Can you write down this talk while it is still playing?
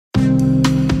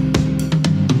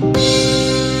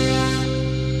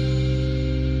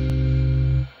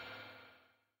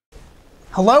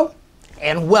Hello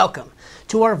and welcome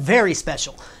to our very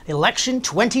special Election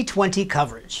 2020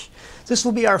 coverage. This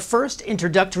will be our first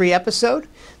introductory episode.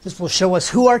 This will show us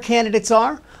who our candidates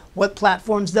are, what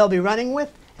platforms they'll be running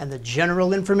with, and the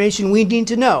general information we need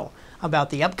to know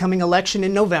about the upcoming election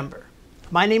in November.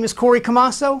 My name is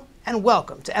Camasso, and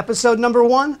welcome to episode number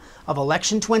 1 of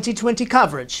Election 2020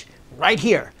 coverage, right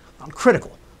here on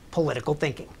Critical Political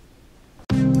Thinking.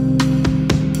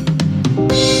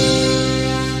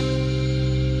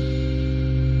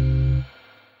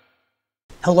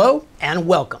 Hello and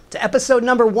welcome to episode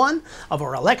number 1 of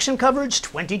our Election Coverage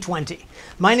 2020.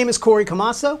 My name is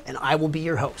Camasso and I will be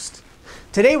your host.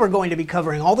 Today we're going to be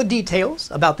covering all the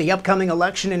details about the upcoming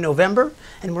election in November,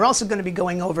 and we're also going to be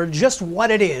going over just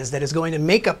what it is that is going to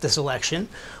make up this election,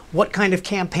 what kind of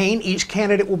campaign each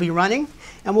candidate will be running,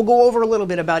 and we'll go over a little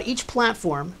bit about each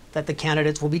platform that the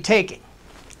candidates will be taking.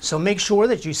 So make sure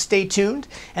that you stay tuned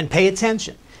and pay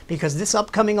attention, because this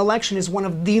upcoming election is one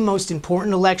of the most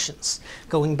important elections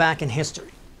going back in history.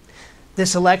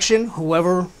 This election,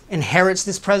 whoever inherits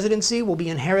this presidency will be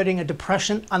inheriting a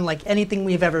depression unlike anything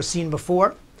we've ever seen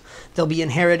before. They'll be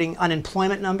inheriting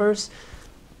unemployment numbers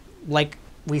like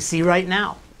we see right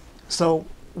now. So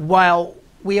while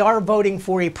we are voting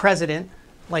for a president,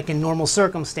 like in normal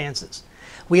circumstances,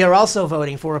 we are also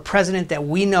voting for a president that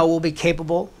we know will be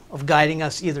capable of guiding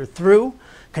us either through,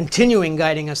 continuing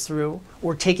guiding us through,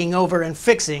 or taking over and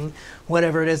fixing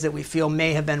whatever it is that we feel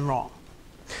may have been wrong.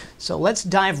 So let's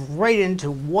dive right into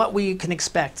what we can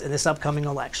expect in this upcoming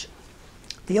election.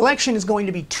 The election is going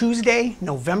to be Tuesday,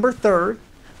 November 3rd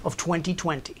of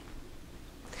 2020.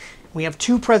 We have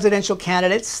two presidential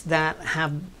candidates that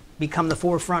have become the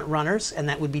forefront runners, and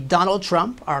that would be Donald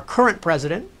Trump, our current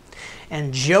president,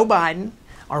 and Joe Biden,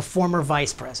 our former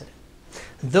vice president.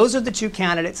 Those are the two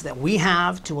candidates that we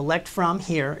have to elect from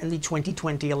here in the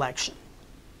 2020 election.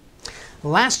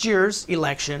 Last year's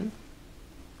election,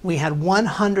 we had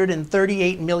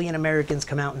 138 million Americans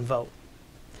come out and vote.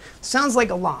 Sounds like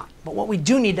a lot, but what we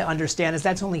do need to understand is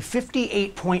that's only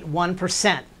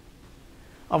 58.1%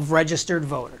 of registered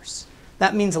voters.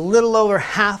 That means a little over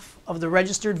half of the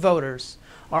registered voters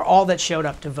are all that showed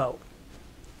up to vote.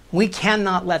 We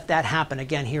cannot let that happen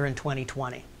again here in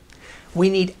 2020. We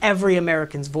need every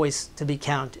American's voice to be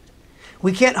counted.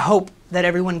 We can't hope that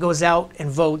everyone goes out and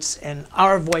votes and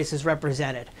our voice is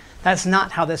represented. That's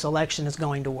not how this election is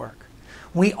going to work.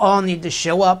 We all need to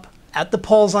show up at the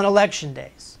polls on election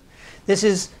days. This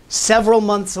is several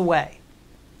months away.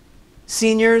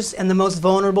 Seniors and the most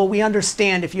vulnerable, we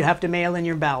understand if you have to mail in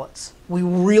your ballots. We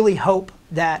really hope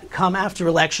that come after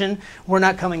election, we're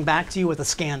not coming back to you with a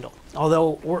scandal.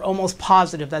 Although we're almost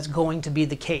positive that's going to be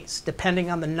the case, depending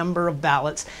on the number of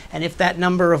ballots. And if that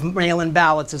number of mail-in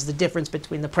ballots is the difference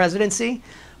between the presidency,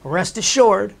 rest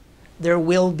assured, there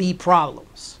will be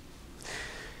problems.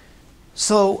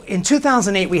 So in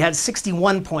 2008, we had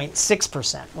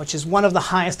 61.6%, which is one of the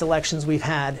highest elections we've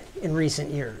had in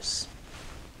recent years.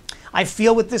 I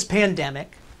feel with this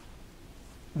pandemic,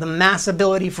 the mass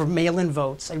ability for mail-in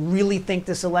votes, I really think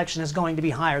this election is going to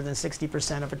be higher than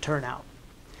 60% of a turnout.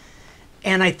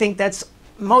 And I think that's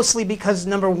mostly because,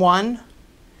 number one,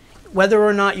 whether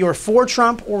or not you're for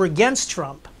Trump or against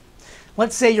Trump,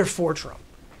 let's say you're for Trump,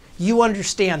 you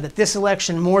understand that this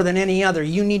election, more than any other,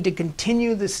 you need to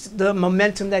continue the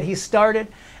momentum that he started,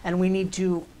 and we need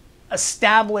to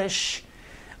establish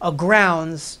a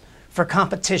grounds for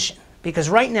competition. Because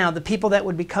right now, the people that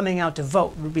would be coming out to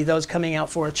vote would be those coming out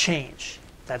for a change.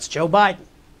 That's Joe Biden.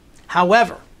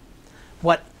 However,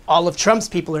 what all of Trump's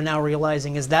people are now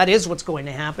realizing is that is what's going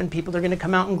to happen. People are going to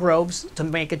come out in groves to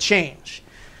make a change.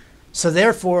 So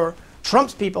therefore,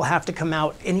 Trump's people have to come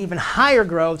out in even higher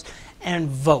groves and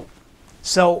vote.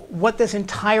 So what this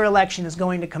entire election is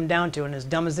going to come down to, and as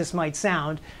dumb as this might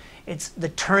sound, it's the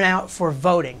turnout for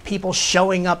voting, people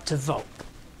showing up to vote,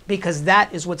 because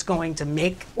that is what's going to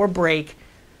make or break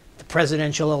the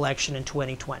presidential election in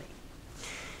 2020.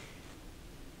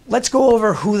 Let's go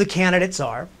over who the candidates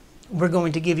are. We're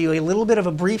going to give you a little bit of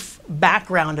a brief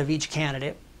background of each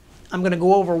candidate. I'm going to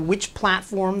go over which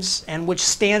platforms and which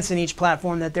stance in each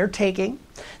platform that they're taking.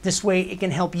 This way it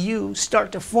can help you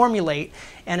start to formulate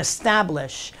and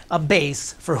establish a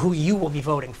base for who you will be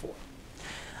voting for.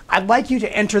 I'd like you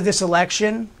to enter this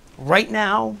election right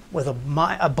now with a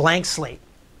blank slate.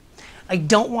 I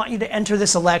don't want you to enter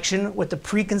this election with the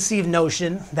preconceived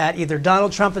notion that either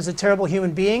Donald Trump is a terrible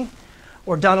human being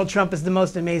or Donald Trump is the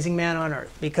most amazing man on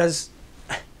earth. Because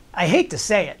I hate to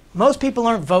say it, most people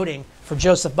aren't voting for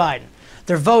Joseph Biden.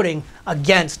 They're voting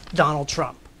against Donald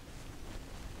Trump.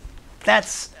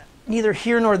 That's neither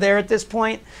here nor there at this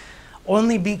point,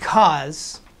 only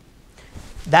because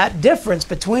That difference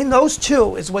between those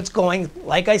two is what's going,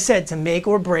 like I said, to make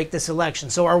or break this election.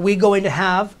 So are we going to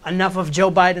have enough of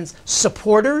Joe Biden's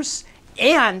supporters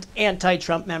and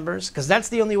anti-Trump members, because that's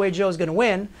the only way Joe's going to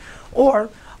win, or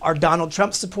are Donald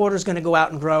Trump supporters going to go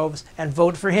out in droves and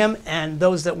vote for him, and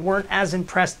those that weren't as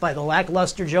impressed by the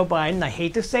lackluster Joe Biden, I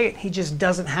hate to say it, he just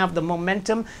doesn't have the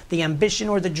momentum, the ambition,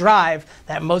 or the drive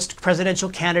that most presidential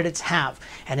candidates have.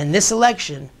 And in this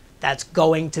election, that's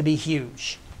going to be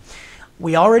huge.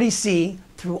 We already see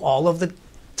through all of the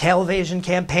television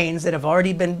campaigns that have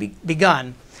already been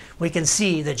begun, we can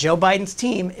see that Joe Biden's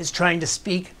team is trying to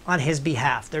speak on his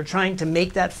behalf. They're trying to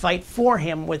make that fight for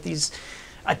him with these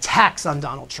attacks on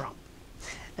Donald Trump,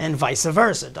 and vice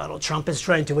versa. Donald Trump is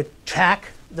trying to attack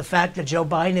the fact that Joe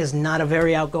Biden is not a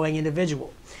very outgoing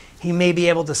individual. He may be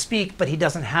able to speak, but he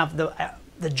doesn't have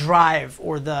the drive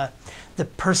or the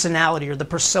personality or the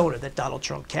persona that Donald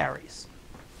Trump carries.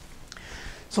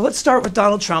 So let's start with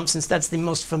Donald Trump, since that's the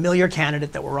most familiar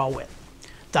candidate that we're all with.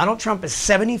 Donald Trump is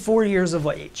 74 years of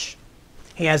age.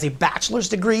 He has a bachelor's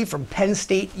degree from Penn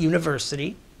State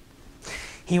University.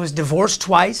 He was divorced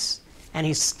twice, and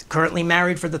he's currently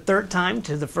married for the third time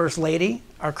to the First Lady,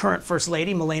 our current First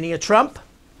Lady, Melania Trump.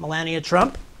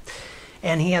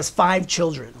 And he has 5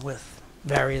 children with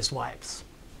various wives.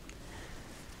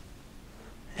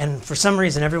 And for some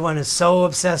reason, everyone is so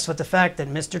obsessed with the fact that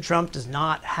Mr. Trump does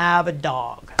not have a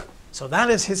dog. So that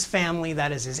is his family,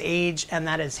 that is his age, and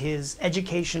that is his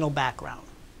educational background.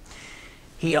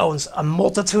 He owns a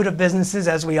multitude of businesses,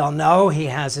 as we all know. He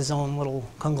has his own little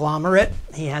conglomerate.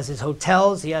 He has his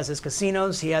hotels, he has his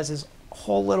casinos, he has his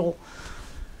whole little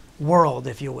world,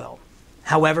 if you will.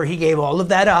 However, he gave all of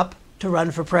that up to run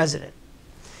for president.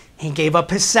 He gave up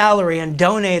his salary and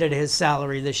donated his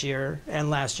salary this year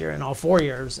and last year and all 4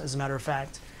 years, as a matter of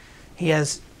fact. He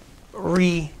has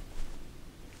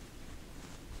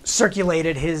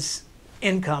recirculated his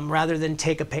income rather than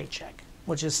take a paycheck,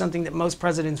 which is something that most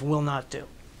presidents will not do.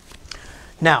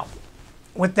 Now,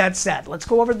 with that said, let's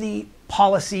go over the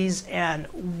policies and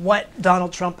what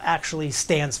Donald Trump actually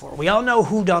stands for. We all know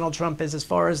who Donald Trump is as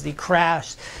far as the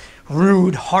crass,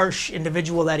 rude, harsh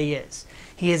individual that he is.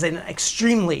 He is an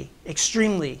extremely,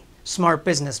 extremely smart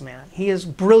businessman. He is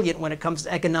brilliant when it comes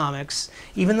to economics,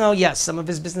 even though, yes, some of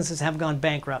his businesses have gone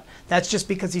bankrupt. That's just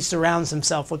because he surrounds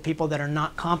himself with people that are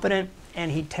not competent,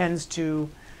 and he tends to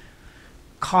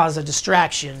cause a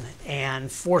distraction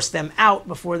and force them out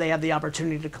before they have the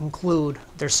opportunity to conclude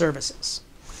their services.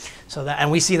 And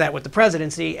we see that with the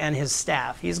presidency and his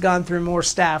staff. He's gone through more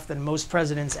staff than most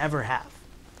presidents ever have.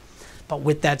 But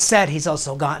with that said, he's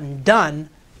also gotten done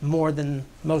more than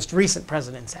most recent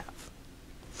presidents have.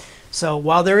 So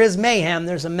while there is mayhem,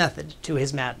 there's a method to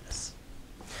his madness.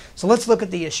 So let's look at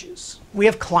the issues. We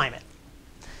have climate.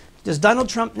 Does Donald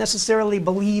Trump necessarily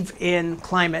believe in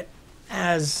climate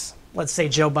as, let's say,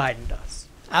 Joe Biden does?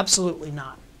 Absolutely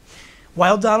not.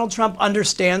 While Donald Trump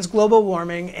understands global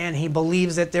warming and he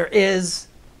believes that there is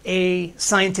a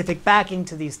scientific backing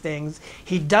to these things,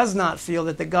 he does not feel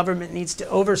that the government needs to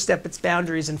overstep its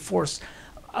boundaries and force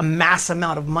a mass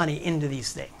amount of money into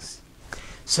these things.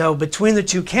 So between the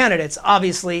two candidates,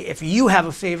 obviously, if you have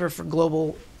a favor for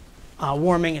global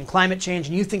warming and climate change,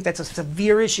 and you think that's a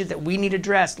severe issue that we need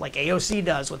addressed, like AOC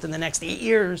does, within the next 8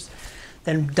 years,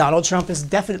 then Donald Trump is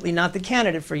definitely not the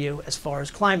candidate for you as far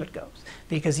as climate goes.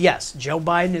 Because yes, Joe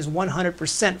Biden is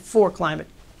 100% for climate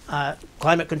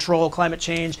control, climate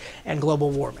change, and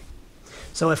global warming.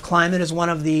 So if climate is one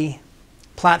of the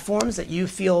platforms that you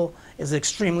feel is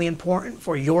extremely important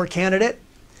for your candidate,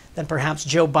 then perhaps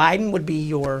Joe Biden would be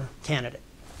your candidate.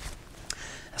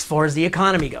 As far as the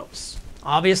economy goes,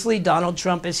 obviously Donald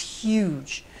Trump is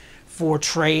huge for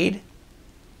trade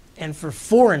and for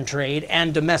foreign trade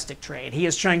and domestic trade. He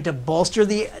is trying to bolster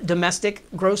the domestic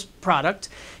gross product.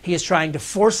 He is trying to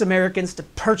force Americans to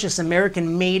purchase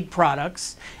American-made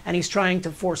products, and he's trying to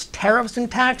force tariffs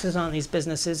and taxes on these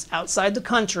businesses outside the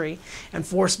country and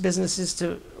force businesses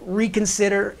to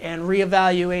reconsider and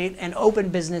reevaluate and open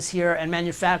business here and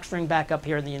manufacturing back up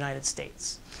here in the United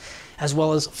States. As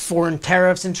well as foreign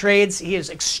tariffs and trades. He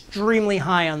is extremely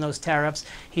high on those tariffs.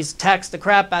 He's taxed the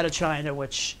crap out of China,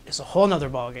 which is a whole nother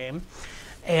ballgame.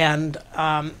 And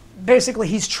basically,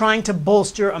 he's trying to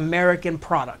bolster American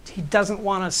product. He doesn't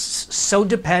want us so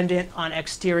dependent on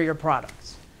exterior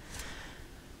products.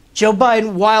 Joe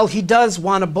Biden, while he does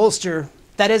want to bolster,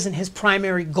 that isn't his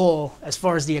primary goal as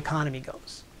far as the economy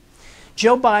goes.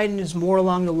 Joe Biden is more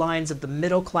along the lines of the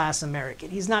middle-class American.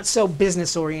 He's not so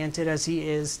business-oriented as he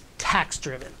is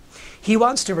tax-driven. He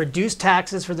wants to reduce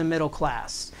taxes for the middle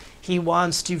class. He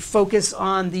wants to focus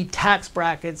on the tax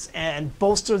brackets and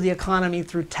bolster the economy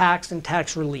through tax and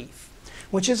tax relief,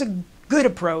 which is a good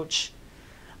approach.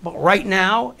 But right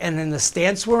now, and in the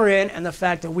stance we're in, and the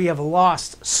fact that we have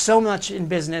lost so much in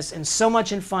business and so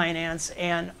much in finance,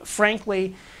 and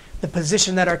frankly, the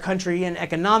position that our country in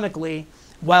economically,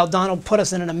 while Donald put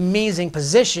us in an amazing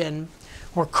position,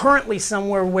 we're currently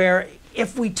somewhere where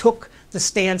if we took the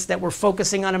stance that we're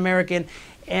focusing on American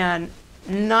and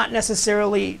not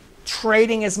necessarily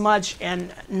trading as much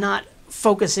and not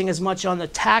focusing as much on the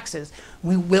taxes,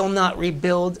 we will not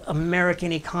rebuild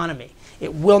American economy.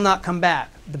 It will not come back.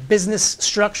 The business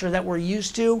structure that we're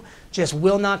used to just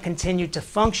will not continue to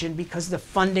function because the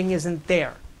funding isn't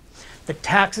there. The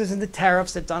taxes and the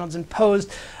tariffs that Donald's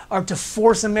imposed are to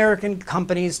force American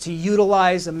companies to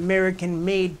utilize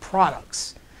American-made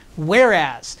products.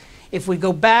 Whereas, if we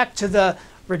go back to the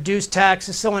reduced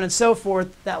taxes, so on and so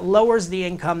forth, that lowers the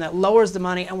income, that lowers the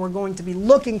money, and we're going to be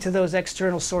looking to those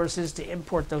external sources to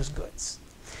import those goods.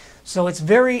 So it's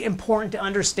very important to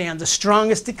understand the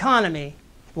strongest economy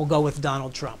will go with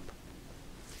Donald Trump.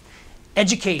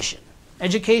 Education.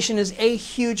 Education is a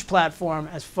huge platform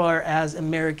as far as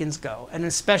Americans go, and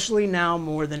especially now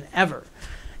more than ever.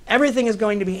 Everything is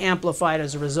going to be amplified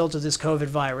as a result of this COVID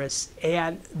virus,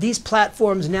 and these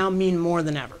platforms now mean more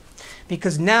than ever.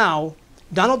 Because now,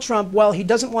 Donald Trump, while he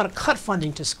doesn't want to cut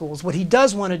funding to schools, what he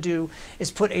does want to do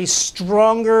is put a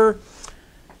stronger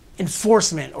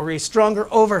enforcement or a stronger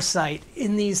oversight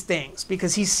in these things,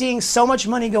 because he's seeing so much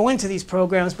money go into these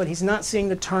programs, but he's not seeing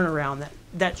the turnaround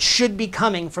that should be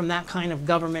coming from that kind of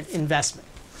government investment.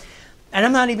 And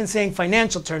I'm not even saying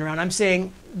financial turnaround. I'm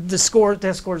saying the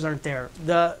scores aren't there.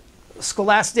 The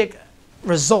scholastic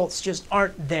results just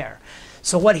aren't there.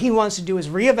 So what he wants to do is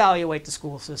reevaluate the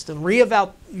school system,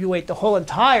 reevaluate the whole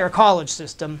entire college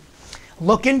system,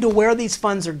 look into where these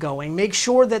funds are going, make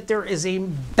sure that there is a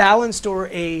balanced or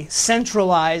a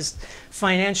centralized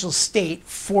financial state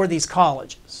for these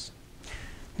colleges.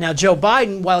 Now, Joe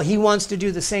Biden, while he wants to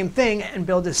do the same thing and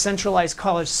build a centralized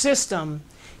college system,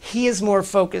 he is more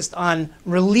focused on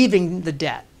relieving the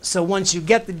debt. So once you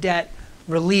get the debt,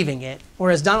 relieving it.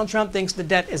 Whereas Donald Trump thinks the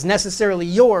debt is necessarily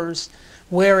yours,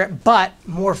 but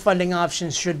more funding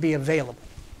options should be available.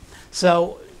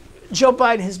 So Joe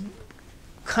Biden is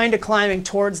kind of climbing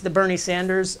towards the Bernie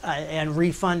Sanders and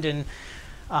refund and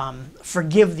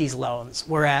forgive these loans,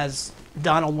 whereas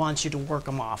Donald wants you to work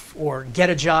them off or get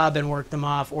a job and work them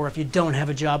off, or if you don't have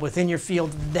a job within your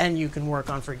field, then you can work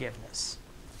on forgiveness.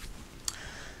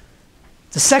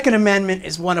 The Second Amendment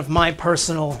is one of my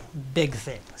personal big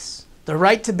things. The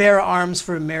right to bear arms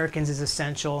for Americans is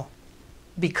essential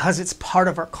because it's part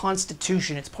of our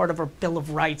Constitution, it's part of our Bill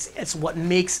of Rights, it's what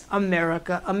makes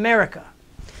America America.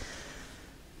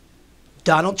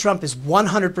 Donald Trump is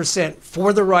 100%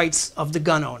 for the rights of the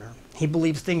gun owner. He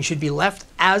believes things should be left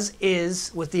as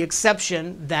is, with the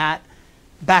exception that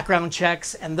background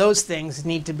checks and those things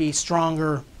need to be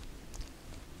stronger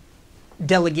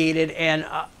delegated, and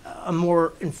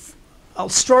a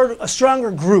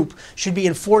stronger group should be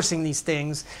enforcing these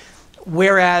things,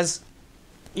 whereas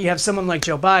you have someone like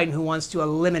Joe Biden who wants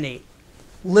to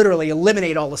literally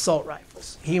eliminate all assault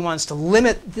rifles. He wants to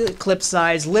limit the clip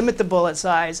size, limit the bullet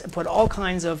size, and put all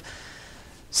kinds of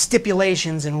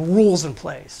stipulations and rules in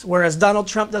place. Whereas Donald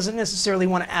Trump doesn't necessarily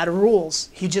want to add rules.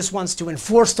 He just wants to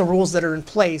enforce the rules that are in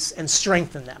place and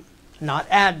strengthen them, not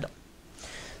add them.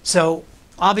 So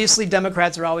obviously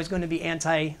Democrats are always going to be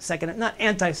not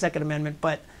anti-Second Amendment,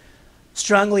 but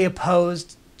strongly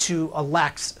opposed to a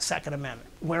lax Second Amendment.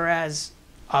 Whereas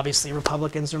obviously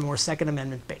Republicans are more Second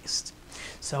Amendment based.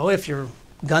 So if your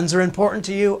guns are important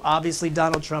to you, obviously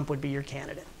Donald Trump would be your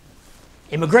candidate.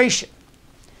 Immigration.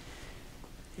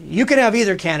 You can have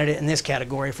either candidate in this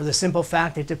category for the simple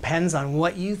fact it depends on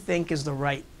what you think is the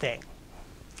right thing.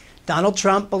 Donald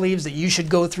Trump believes that you should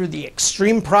go through the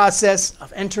extreme process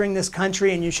of entering this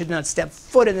country, and you should not step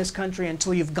foot in this country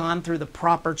until you've gone through the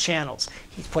proper channels.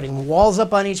 He's putting walls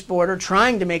up on each border,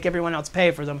 trying to make everyone else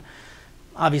pay for them.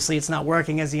 Obviously, it's not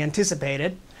working as he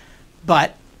anticipated,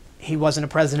 but he wasn't a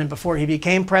president before he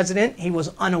became president. He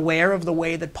was unaware of the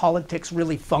way that politics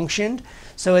really functioned.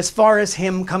 So as far as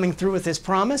him coming through with his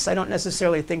promise, I don't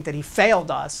necessarily think that he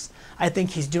failed us. I think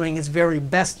he's doing his very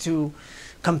best to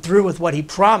come through with what he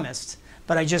promised,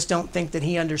 but I just don't think that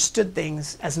he understood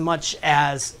things as much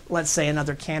as, let's say,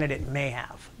 another candidate may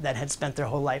have that had spent their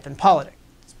whole life in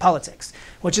politics,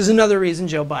 which is another reason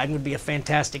Joe Biden would be a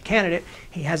fantastic candidate.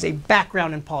 He has a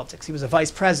background in politics. He was a vice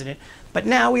president, but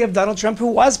now we have Donald Trump, who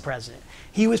was president.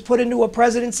 He was put into a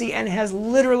presidency and has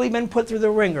literally been put through the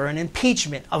ringer, an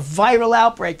impeachment, a viral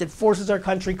outbreak that forces our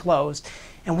country closed,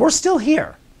 and we're still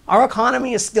here. Our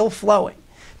economy is still flowing.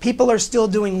 People are still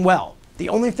doing well. The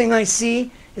only thing I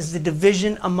see is the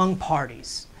division among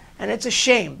parties. And it's a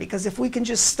shame, because if we can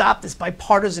just stop this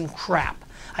bipartisan crap.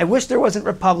 I wish there wasn't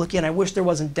Republican, I wish there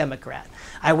wasn't Democrat.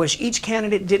 I wish each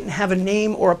candidate didn't have a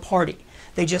name or a party.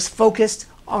 They just focused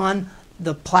on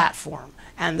the platform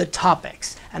and the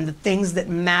topics and the things that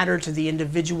matter to the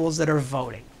individuals that are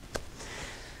voting.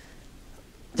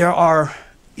 There are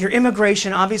your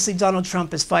immigration. Obviously, Donald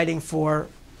Trump is fighting for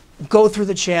go through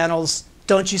the channels.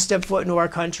 Don't you step foot into our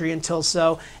country until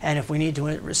so. And if we need to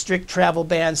restrict travel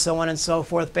bans, so on and so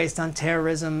forth, based on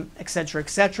terrorism,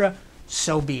 etc.,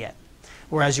 so be it.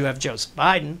 Whereas you have Joseph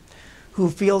Biden, who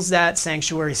feels that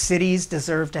sanctuary cities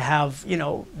deserve to have,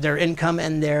 their income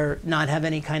and not have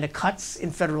any kind of cuts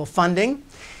in federal funding.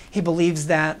 He believes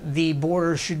that the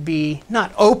border should be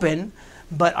not open,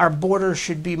 but our border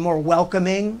should be more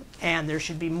welcoming, and there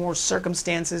should be more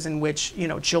circumstances in which,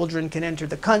 children can enter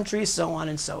the country, so on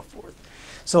and so forth.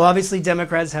 So obviously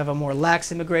Democrats have a more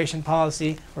lax immigration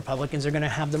policy. Republicans are going to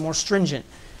have the more stringent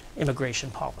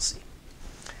immigration policy.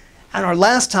 And our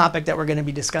last topic that we're going to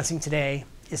be discussing today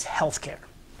is healthcare.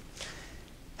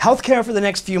 Healthcare for the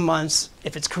next few months,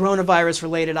 if it's coronavirus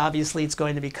related, obviously it's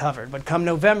going to be covered. But come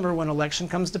November, when election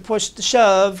comes to push to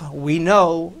shove, we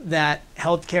know that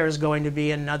healthcare is going to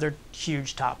be another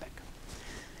huge topic.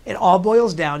 It all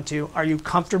boils down to, are you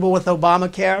comfortable with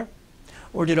Obamacare?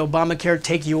 Or did Obamacare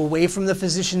take you away from the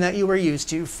physician that you were used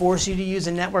to, force you to use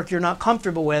a network you're not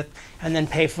comfortable with, and then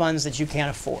pay funds that you can't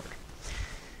afford?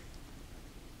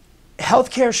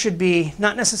 Healthcare should be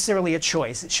not necessarily a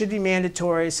choice. It should be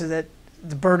mandatory so that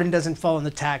the burden doesn't fall on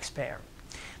the taxpayer.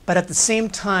 But at the same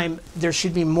time, there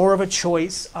should be more of a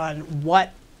choice on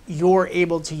what you're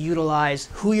able to utilize,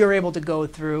 who you're able to go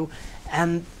through,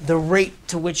 and the rate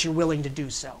to which you're willing to do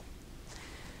so.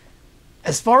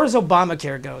 As far as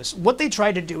Obamacare goes, what they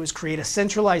tried to do is create a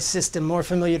centralized system more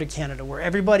familiar to Canada, where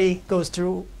everybody goes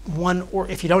through one, or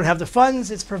if you don't have the funds,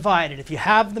 it's provided. If you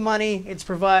have the money, it's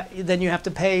provided, then you have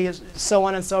to pay, so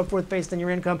on and so forth, based on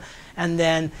your income. And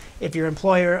then if your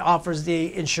employer offers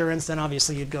the insurance, then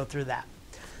obviously you'd go through that.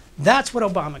 That's what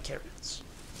Obamacare is.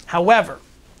 However,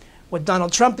 what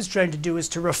Donald Trump is trying to do is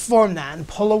to reform that and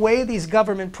pull away these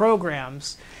government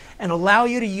programs and allow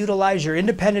you to utilize your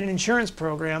independent insurance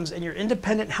programs and your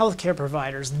independent healthcare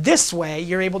providers. This way,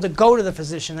 you're able to go to the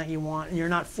physician that you want, and you're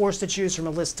not forced to choose from a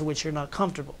list to which you're not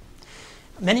comfortable.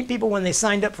 Many people, when they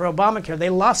signed up for Obamacare, they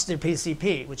lost their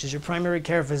PCP, which is your primary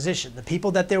care physician. The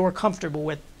people that they were comfortable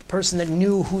with, the person that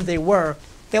knew who they were,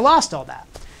 they lost all that.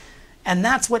 And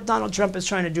that's what Donald Trump is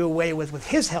trying to do away with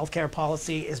his healthcare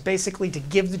policy, is basically to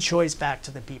give the choice back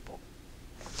to the people.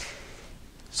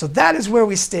 So that is where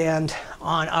we stand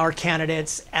on our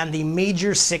candidates and the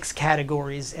major 6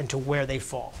 categories and to where they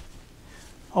fall.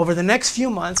 Over the next few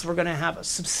months, we're going to have a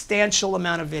substantial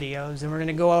amount of videos, and we're going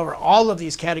to go over all of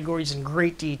these categories in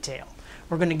great detail.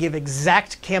 We're going to give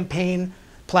exact campaign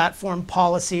platform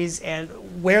policies and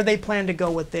where they plan to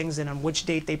go with things and on which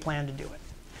date they plan to do it.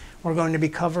 We're going to be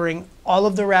covering all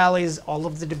of the rallies, all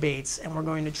of the debates, and we're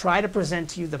going to try to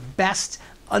present to you the best,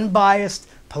 unbiased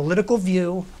political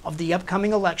view of the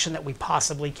upcoming election that we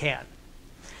possibly can.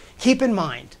 Keep in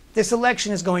mind, this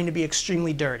election is going to be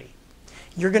extremely dirty.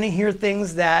 You're going to hear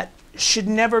things that should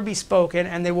never be spoken,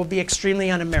 and they will be extremely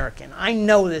un-American. I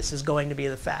know this is going to be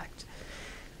the fact.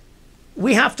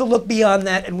 We have to look beyond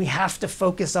that, and we have to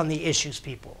focus on the issues,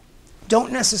 people.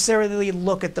 Don't necessarily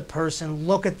look at the person,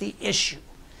 look at the issue.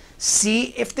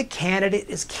 See if the candidate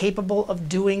is capable of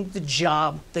doing the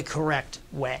job the correct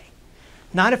way.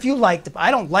 Not if you like I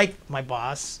don't like my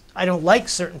boss. I don't like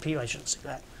certain people. I shouldn't say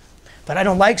that. But I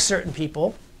don't like certain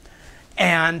people.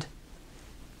 And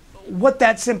what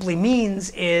that simply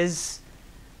means is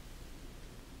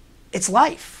it's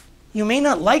life. You may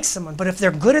not like someone, but if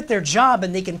they're good at their job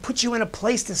and they can put you in a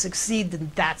place to succeed,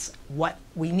 then that's what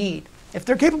we need. If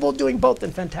they're capable of doing both,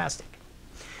 then fantastic.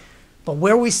 But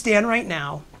where we stand right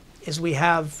now is we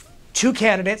have 2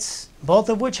 candidates, both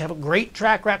of which have a great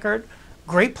track record,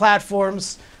 great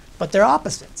platforms, but they're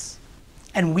opposites.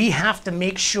 And we have to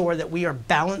make sure that we are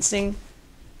balancing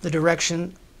the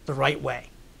direction the right way.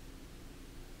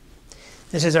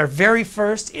 This is our very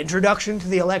first introduction to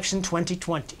the election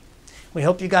 2020. We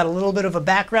hope you got a little bit of a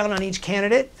background on each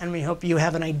candidate, and we hope you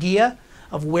have an idea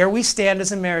of where we stand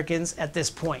as Americans at this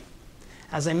point.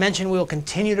 As I mentioned, we will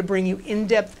continue to bring you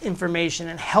in-depth information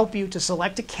and help you to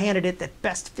select a candidate that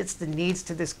best fits the needs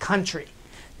to this country,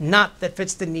 not that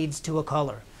fits the needs to a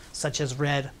color, such as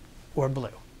red or blue.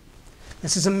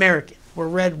 This is American. We're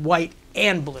red, white,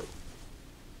 and blue.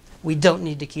 We don't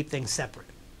need to keep things separate.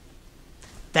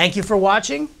 Thank you for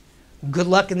watching. Good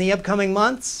luck in the upcoming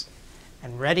months,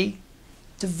 and ready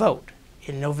to vote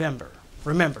in November.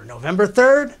 Remember, November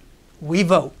 3rd, we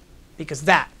vote, because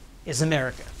that is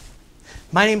America.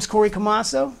 My name's Corey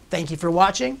Camasso. Thank you for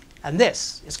watching, and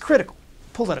this is Critical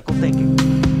Political Thinking.